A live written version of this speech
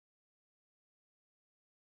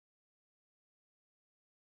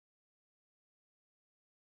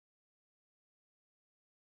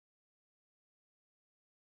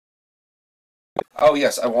Oh,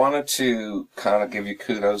 yes, I wanted to kind of give you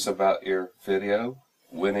kudos about your video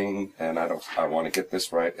winning, and I want to get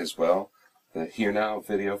this right as well. The Here Now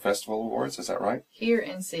Video Festival Awards, is that right? Here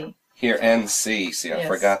NC. Here NC. See, I Yes.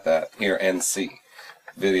 forgot that. Here NC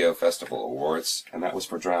Video Festival Awards, and that was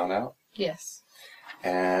for Drown Out. Yes.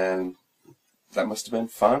 And that must have been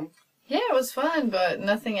fun. Yeah, it was fun, but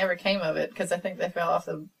nothing ever came of it because I think they fell off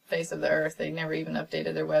the face of the earth. They never even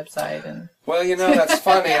updated their website. And Well, you know, that's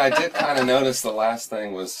funny. I did kind of notice the last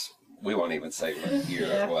thing was, we won't even say what year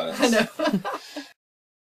yeah, it was. I know.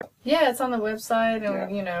 Yeah, it's on the website, and, Yeah.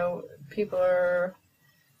 you know, people are,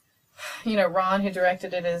 you know, Ron, who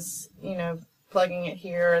directed it, is, you know, plugging it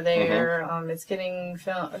here or there. It's getting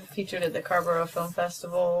featured at the Carborough Film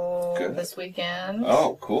Festival Good. this weekend.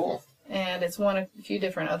 Oh, cool. And it's won a few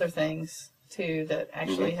different other things, too, that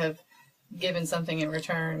actually have given something in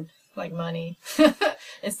return, like money,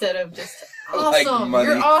 instead of just, Like awesome, money.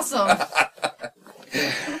 you're awesome.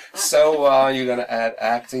 So, you're going to add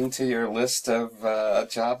acting to your list of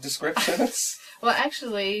job descriptions? Well,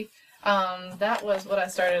 actually, that was what I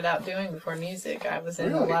started out doing before music. I was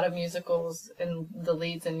in a lot of musicals, and the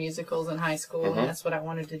leads in musicals in high school, and that's what I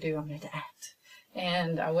wanted to do. I wanted to act.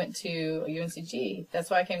 And I went to UNCG. That's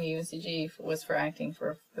why I came to UNCG, was for acting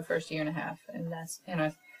for the first year and a half. And I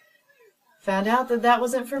found out that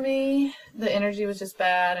wasn't for me. The energy was just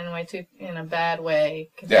bad, and way too in a bad way,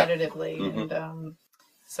 competitively. Yeah. And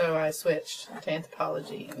so I switched to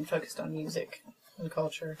anthropology and focused on music and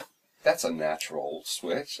culture. That's a natural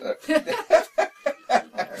switch. All right.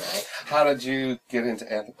 How did you get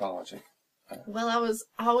into anthropology? Well, I was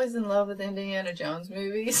always in love with Indiana Jones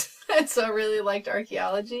movies, and so I really liked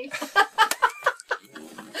archaeology.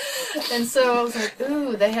 And so I was like,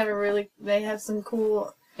 ooh, they have some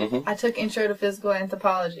cool. I took Intro to Physical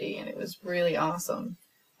Anthropology, and it was really awesome,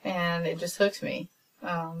 and it just hooked me,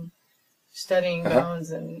 studying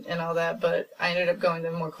bones and all that. But I ended up going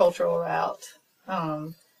the more cultural route,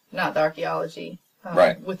 not the archaeology,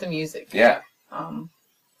 with the music. Yeah.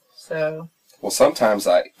 So. Well, sometimes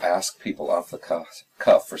I ask people off the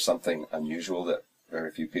cuff for something unusual that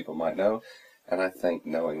very few people might know, and I think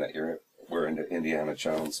knowing that we're into Indiana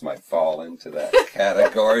Jones might fall into that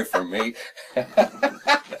category for me.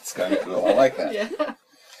 That's kind of cool. I like that. Yeah.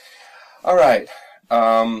 All right.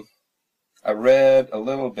 I read a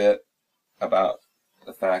little bit about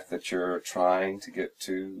the fact that you're trying to get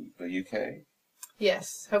to the UK.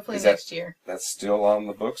 Yes, hopefully next year. That's still on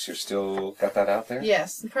the books? You're still got that out there?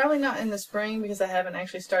 Yes, probably not in the spring because I haven't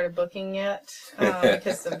actually started booking yet.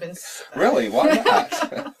 Because I've been. Really? Why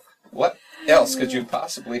not? What else could you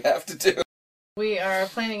possibly have to do? We are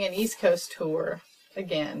planning an East Coast tour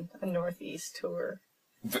again, a Northeast tour.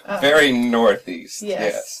 Very Northeast.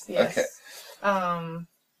 Yes. Okay.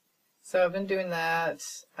 So I've been doing that,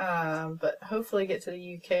 but hopefully get to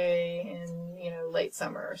the UK in late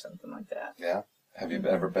summer or something like that. Yeah. Have you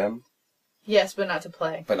ever been? Yes, but not to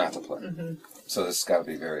play. But not to play. So this has got to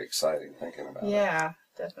be very exciting thinking about it. Yeah,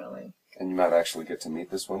 definitely. And you might actually get to meet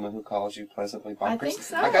this woman who calls you pleasantly bonkers. I think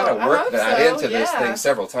so. I got to work that into this yeah. thing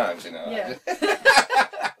several times, Yeah.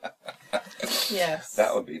 Yes.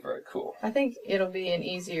 That would be very cool. I think it'll be an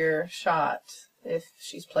easier shot if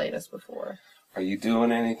she's played us before. Are you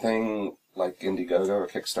doing anything like Indiegogo or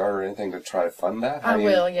Kickstarter or anything to try to fund that? I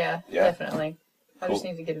will, yeah, definitely. Cool. I just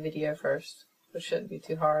need to get a video first, which shouldn't be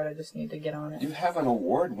too hard. I just need to get on it. You have an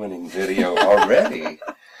award-winning video already.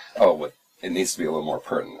 Oh, but it needs to be a little more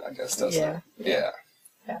pertinent, I guess, doesn't it? Yeah.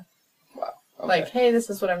 Wow. Okay. Like, hey, this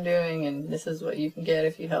is what I'm doing, and this is what you can get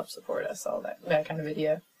if you help support us. All that kind of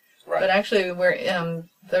video. Right. But actually,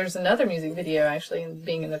 there's another music video actually in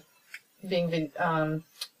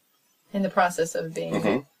the process of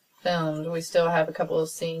being filmed. We still have a couple of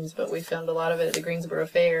scenes, but we filmed a lot of it at the Greensboro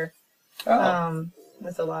Fair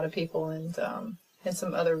with a lot of people and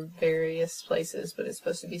some other various places. But it's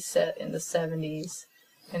supposed to be set in the 70s,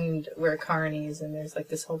 and we're carnies, and there's like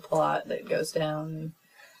this whole plot that goes down.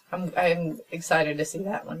 I'm excited to see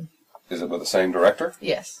that one. Is it with the same director?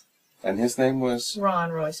 Yes. And his name was?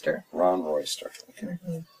 Ron Royster. Ron Royster. Okay.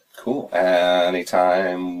 Cool.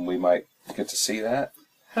 Anytime we might get to see that?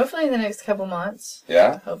 Hopefully in the next couple months.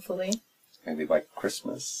 Yeah? Hopefully. Maybe like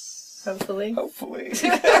Christmas? Hopefully. Hopefully.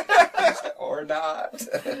 Or not.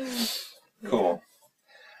 Cool.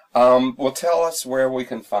 Well, tell us where we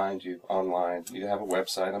can find you online. You have a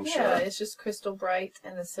website, I'm sure. Yeah, it's just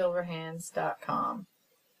crystalbrightandthesilverhands.com.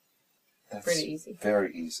 That's pretty easy.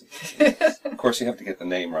 Very easy. Of course, you have to get the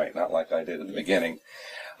name right, not like I did at the beginning.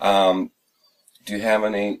 Do you have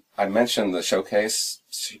any... I mentioned the showcase,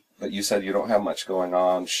 but you said you don't have much going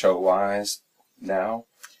on show-wise now?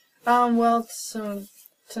 Well, some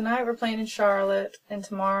tonight we're playing in Charlotte, and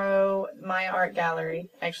tomorrow Maya Art Gallery,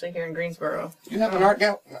 actually here in Greensboro. You have an art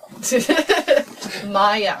gallery? No.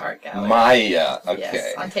 Maya Art Gallery. Maya, okay.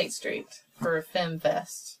 Yes, on Tate Street for Femme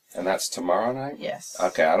Fest. And that's tomorrow night? Yes.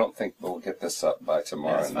 Okay, I don't think we'll get this up by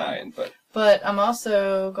tomorrow night, But I'm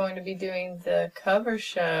also going to be doing the cover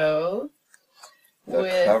show.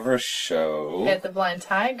 Cover show at the Blind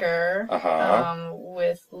Tiger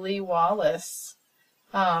with Lee Wallace,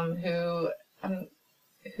 who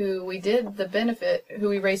we did the benefit, who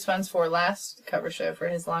we raised funds for last cover show for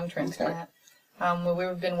his lung transplant.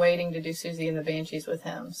 We've been waiting to do Susie and the Banshees with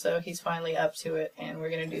him, so he's finally up to it, and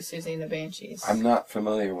we're going to do Susie and the Banshees. I'm not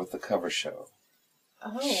familiar with the cover show.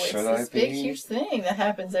 Oh, it's this big, huge thing that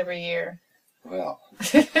happens every year. Well,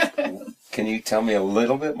 can you tell me a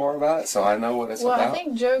little bit more about it so I know what it's about? Well, I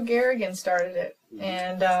think Joe Garrigan started it,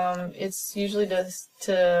 and it's usually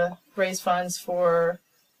to raise funds for,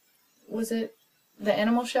 was it the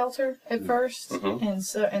animal shelter at first?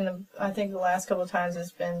 And I think the last couple of times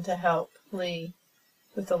it's been to help Lee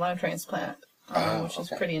with the lung transplant, which is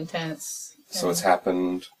pretty intense. So it's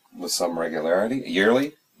happened with some regularity,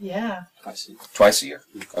 yearly? Yeah. Twice a year.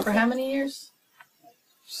 Okay. For how many years?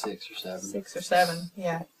 6 or 7. 6 or 7,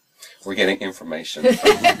 yeah. We're getting information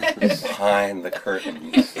from behind the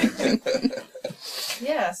curtain.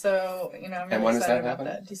 Yeah, so, I'm really excited about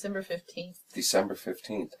that. December 15th. December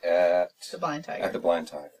 15th at the Blind Tiger. At the Blind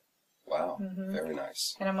Tiger. Wow, very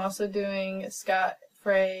nice. And I'm also doing Scott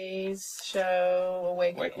Frey's show,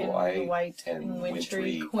 Awake in the White and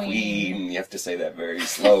Wintry Queen. You have to say that very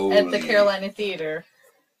slowly. At the Carolina Theater.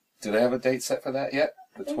 Do they have a date set for that yet?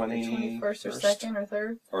 The 21st or 2nd or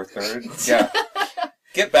 3rd? Or 3rd? Yeah.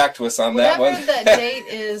 Get back to us on that one. Whatever that date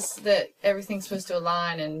is that everything's supposed to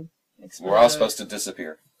align and explode. We're all supposed to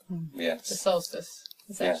disappear. Yes. The solstice.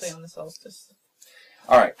 It's actually on the solstice.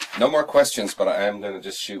 All right. No more questions, but I am going to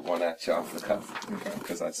just shoot one at you off the cuff.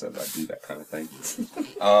 Because I said I'd do that kind of thing.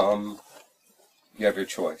 You have your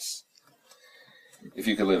choice. If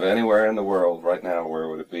you could live anywhere in the world right now, where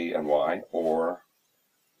would it be and why? Or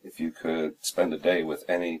if you could spend a day with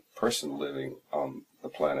any person living on the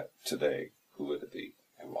planet today, who would it be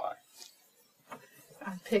and why?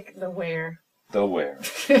 I pick the where. The where.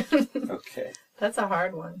 Okay. That's a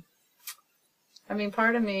hard one. I mean,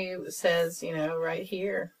 part of me says, right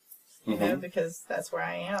here, because that's where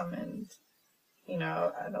I am, and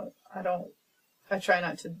I try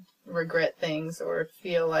not to regret things or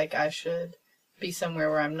feel like I should be somewhere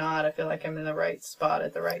where I'm not. I feel like I'm in the right spot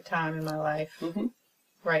at the right time in my life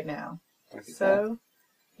right now. So,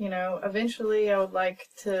 eventually I would like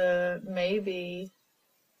to maybe...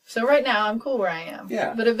 So right now I'm cool where I am.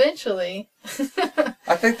 Yeah. But eventually...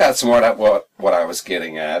 I think that's more what I was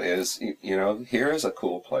getting at is, here is a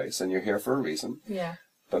cool place and you're here for a reason. Yeah.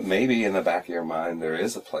 But maybe in the back of your mind there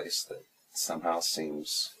is a place that somehow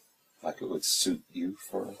seems like it would suit you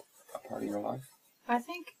for a part of your life. I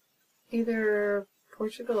think either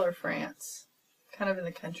Portugal or France. Kind of in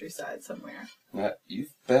the countryside somewhere. Now,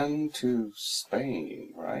 you've been to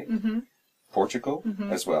Spain, right? Portugal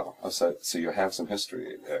as well. Oh, so you have some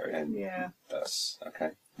history there. And thus, okay.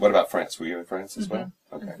 What about France? Were you in France as well?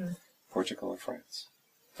 Okay. Portugal or France?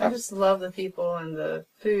 I just love the people and the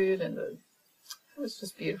food and it was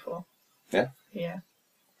just beautiful. Yeah? Yeah.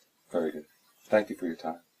 Very good. Thank you for your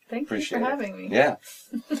time. Thank you for having me. Yeah.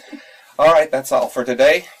 All right, that's all for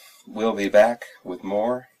today. We'll be back with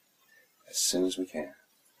more as soon as we can.